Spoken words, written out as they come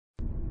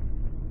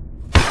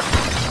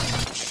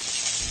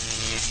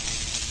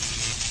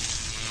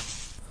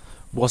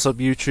What's up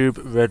YouTube,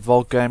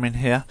 redvoltgaming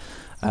here.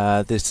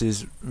 This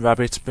is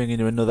Rabbit bringing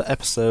you another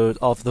episode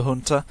of The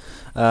Hunter.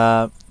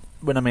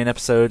 When I mean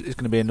episode, it's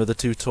going to be another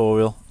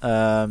tutorial.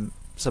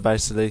 So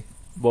basically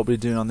what we're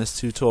doing on this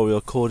tutorial,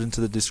 according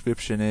to the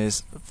description,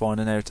 is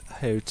finding out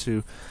how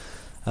to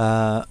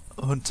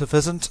hunt a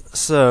pheasant.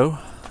 So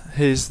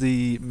here's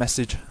the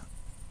message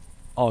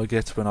I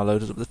get when I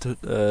loaded up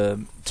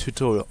the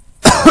tutorial.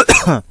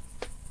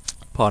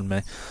 Pardon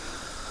me.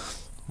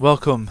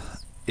 Welcome.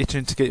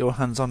 Itching to get your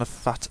hands on a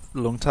fat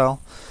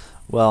lungtail?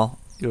 Well,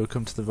 you'll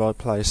come to the right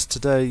place.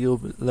 Today you'll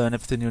learn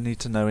everything you'll need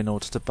to know in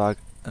order to bag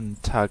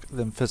and tag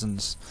them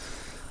pheasants.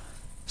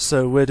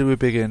 So where do we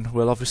begin?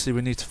 Well, obviously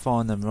we need to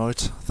find them, right?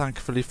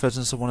 Thankfully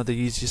pheasants are one of the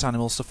easiest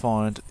animals to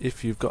find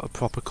if you've got a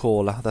proper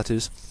caller, that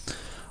is.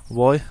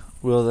 Why?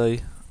 Will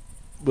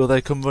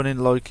they come running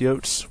like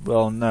yotes?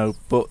 Well, no,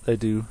 but they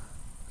do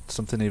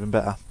something even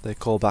better. They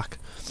call back.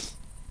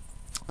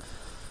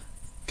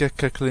 Get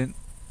cackling.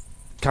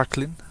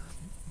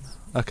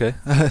 Okay.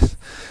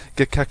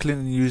 Get cackling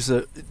and use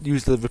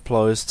the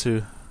replies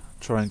to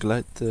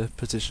triangulate the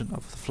position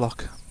of the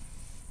flock.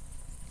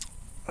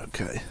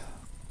 Okay.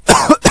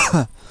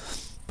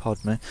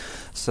 Pardon me.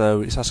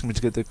 So it's asking me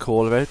to get the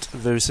caller out,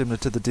 very similar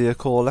to the deer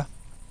caller.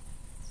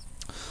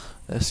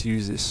 Let's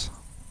use this.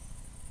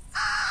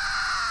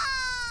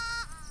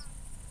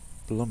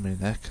 Blummy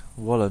neck,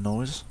 what a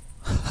noise.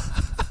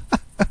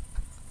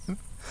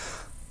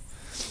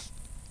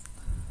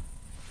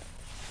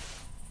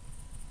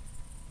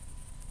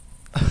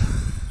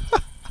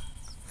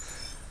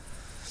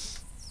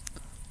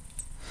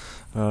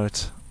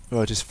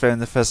 Right, it's found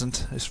the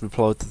pheasant. It's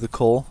replied to the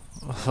call.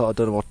 I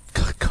don't know what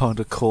kind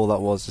of call that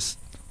was.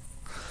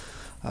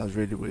 That was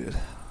really weird.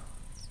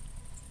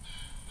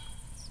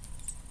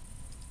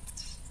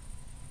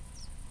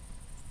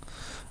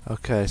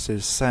 Okay, so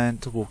it's saying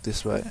to walk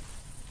this way.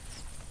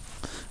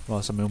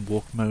 Right, so I'm in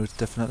walk mode,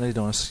 definitely.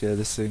 Don't want to scare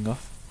this thing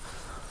off.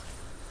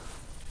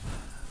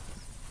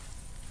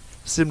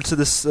 Similar to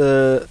this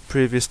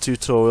previous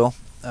tutorial,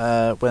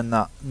 when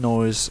that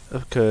noise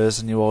occurs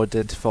and you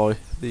identify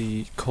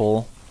the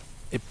call,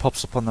 it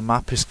pops up on the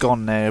map. It's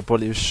gone now,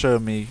 but it was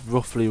showing me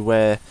roughly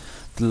where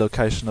the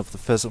location of the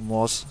pheasant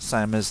was,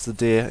 same as the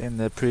deer in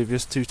the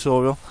previous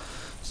tutorial.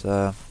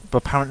 So,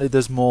 but apparently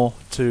there's more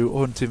to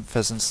hunting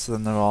pheasants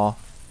than there are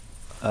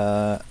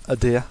a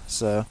deer,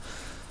 so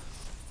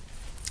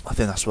I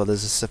think that's why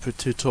there's a separate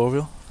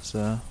tutorial.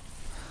 So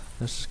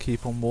let's just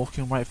keep on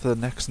walking, wait for the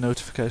next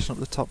notification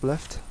up the top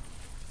left.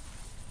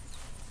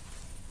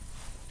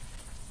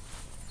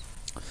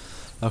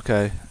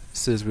 Okay, it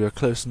says we are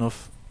close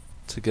enough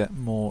to get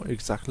more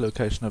exact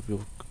location of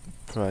your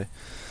prey.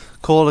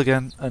 Call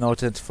again and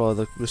identify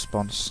the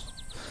response.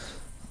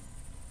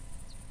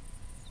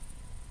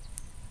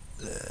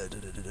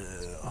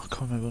 I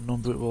can't remember what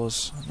number it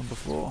was. Number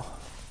 4.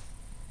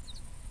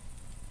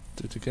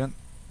 Do it again.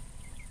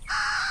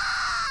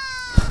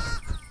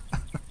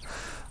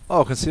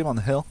 Oh, I can see him on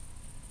the hill.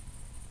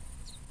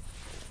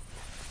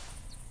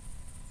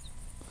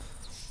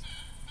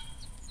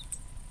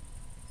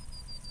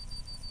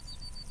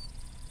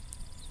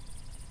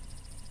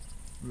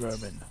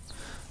 Roaming.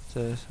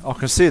 So I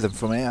can see them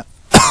from here.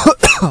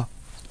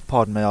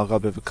 Pardon me, I've got a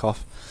bit of a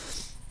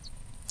cough.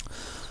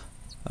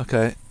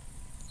 Okay,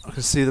 I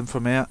can see them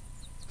from here.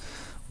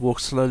 Walk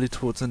slowly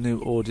towards the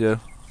new audio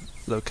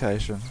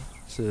location.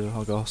 So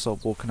I'll go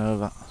start walking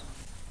over.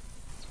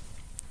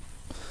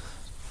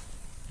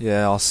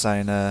 Yeah, I was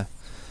saying,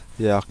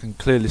 yeah, I can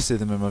clearly see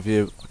them in my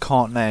view. I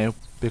can't now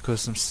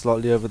because I'm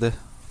slightly over the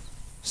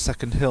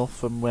second hill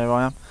from where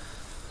I am.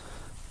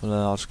 But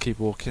I'll just keep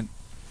walking.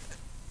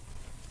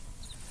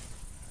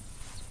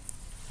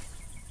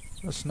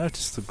 I just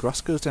noticed the grass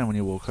goes down when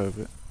you walk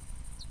over it.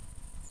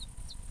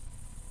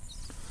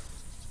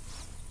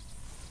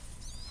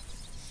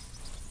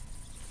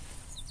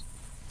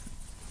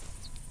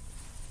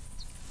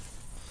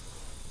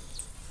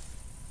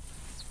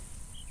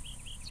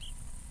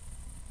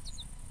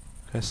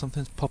 Okay,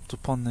 something's popped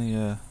up on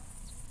the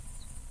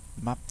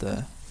map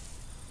there.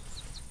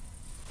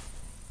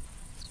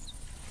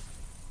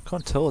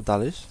 Can't tell what that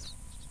is.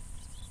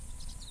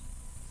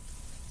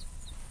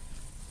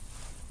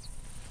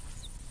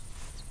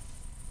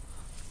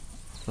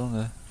 I don't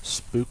want to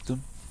spook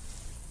them.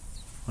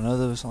 I know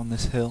they was on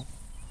this hill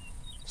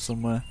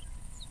somewhere.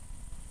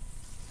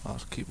 I'll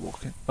just keep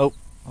walking. Oh,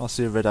 I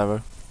see a red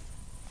arrow.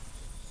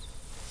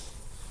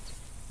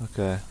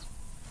 Okay.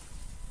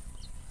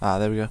 Ah,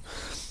 there we go.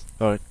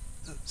 Alright,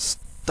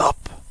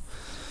 stop!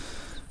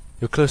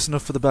 You're close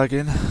enough for the bag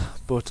in,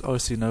 but I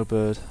see no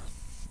bird.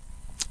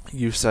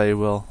 You say,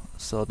 well,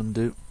 seldom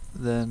do.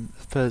 Then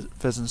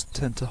pheasants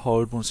tend to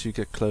hide once you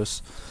get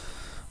close.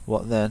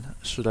 What then?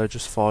 Should I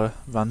just fire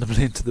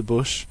randomly into the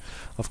bush?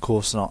 Of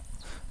course not.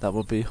 That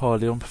would be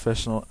highly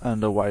unprofessional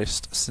and a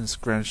waste, since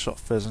ground shot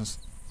pheasants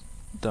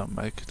don't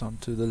make it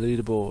onto the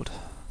leaderboard.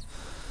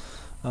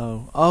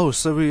 Oh,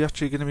 so we're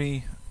actually going to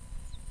be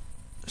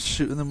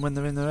shooting them when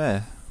they're in the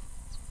air?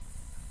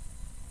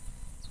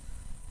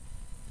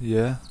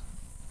 Yeah.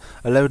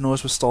 A loud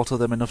noise will startle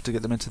them enough to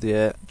get them into the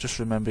air. Just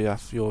remember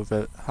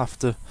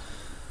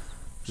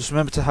just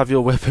remember to have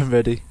your weapon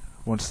ready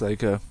once they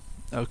go.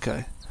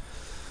 Okay.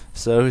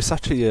 So it's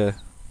actually a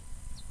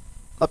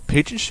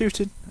pigeon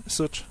shooting as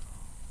such.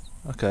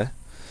 Okay.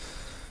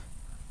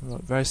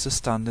 Right, raise the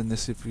standing.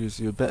 This gives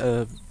you a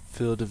better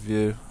field of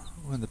view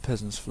when the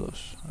peasants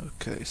flush.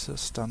 Okay, so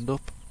stand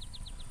up.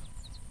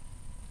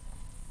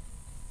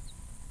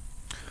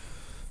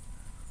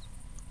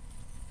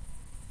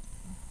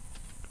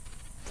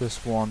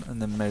 Press 1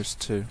 and then mouse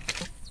 2.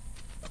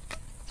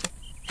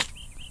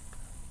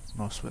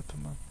 Nice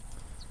weapon, man.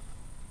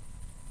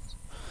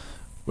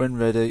 When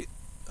ready,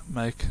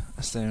 make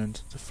a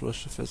sound to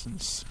flush the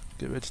pheasants.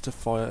 Get ready to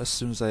fire as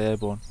soon as they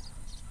airborne.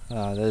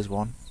 Ah, there's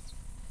one.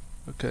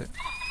 Okay.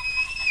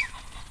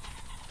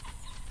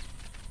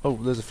 Oh,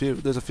 there's a few.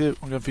 There's a few.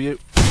 I'm going for you.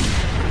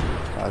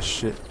 Ah,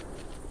 shit.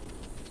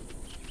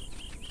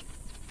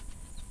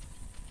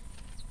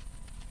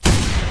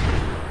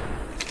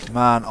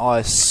 Man,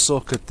 I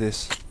suck at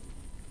this.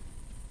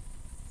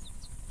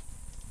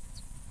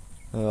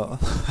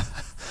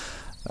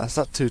 That's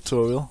that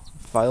tutorial.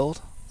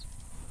 Failed.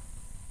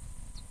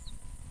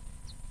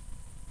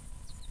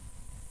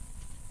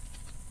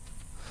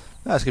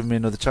 That's giving me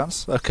another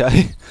chance.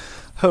 Okay.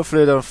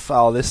 Hopefully I don't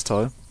foul this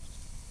time.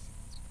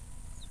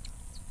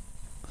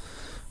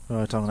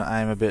 Right, I'm going to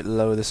aim a bit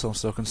lower this one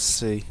so I can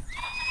see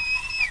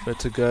where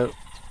to go.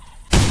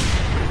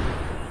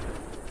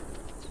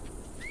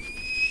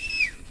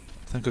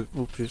 I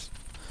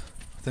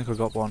think I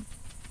got one.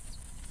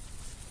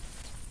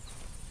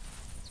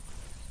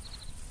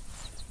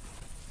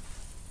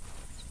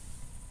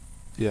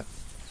 Yeah.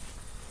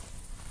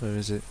 Where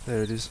is it?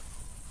 There it is.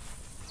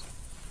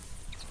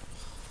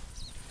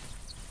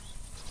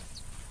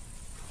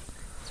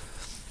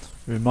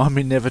 Remind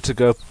me never to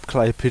go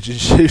clay pigeon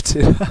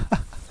shooting.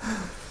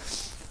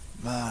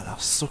 Man, I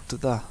sucked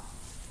at that.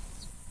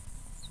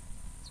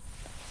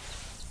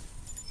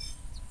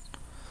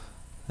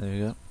 There you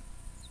go.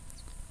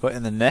 Got it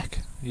in the neck.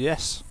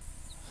 Yes.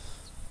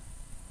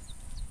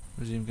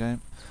 Resume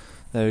game.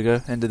 There we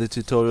go. End of the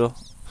tutorial.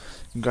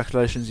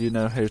 Congratulations, you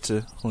know how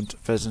to hunt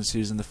pheasants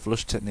using the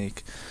flush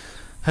technique.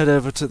 Head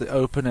over to the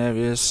open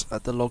areas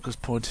at the logger's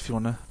point if you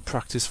want to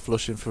practice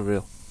flushing for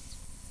real.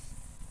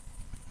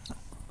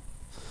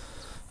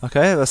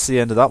 Okay, that's the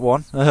end of that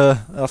one.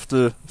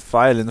 After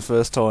failing the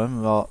first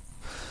time, well,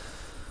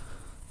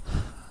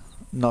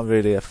 not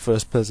really a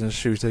first-person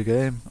shooter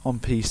game on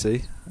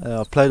PC.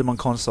 I played them on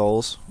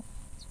consoles,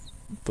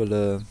 but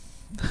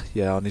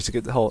yeah, I need to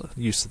get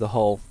used to the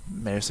whole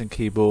mouse and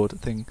keyboard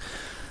thing.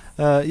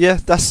 Yeah,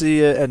 that's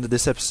the end of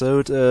this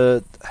episode.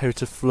 How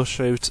to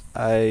flush out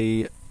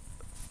a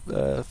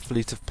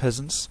fleet of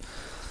peasants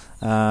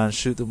and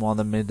shoot them while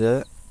they're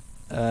mid-air.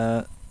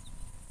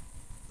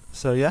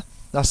 So yeah.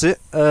 That's it.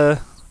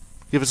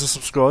 Give us a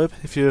subscribe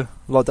if you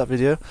like that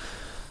video.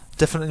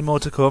 Definitely more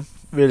to come.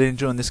 Really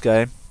enjoying this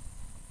game.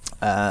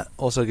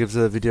 Also give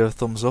the video a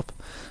thumbs up.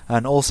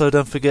 And also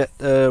don't forget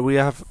we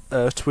have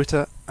a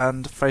Twitter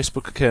and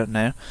Facebook account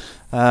now.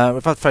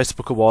 We've had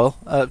Facebook a while.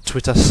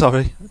 Twitter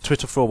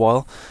for a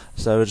while.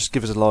 So just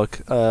give us a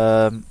like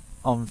on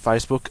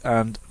Facebook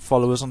and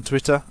follow us on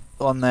Twitter.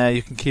 On there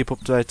you can keep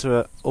up to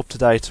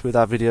date with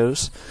our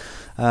videos.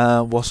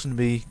 What's going to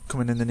be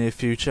coming in the near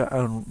future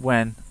and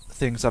when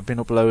things have been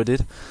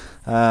uploaded.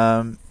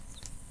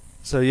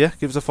 So yeah,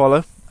 give us a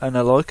follow and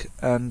a like,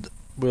 and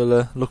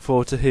we'll look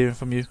forward to hearing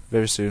from you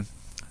very soon.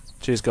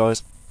 Cheers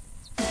guys.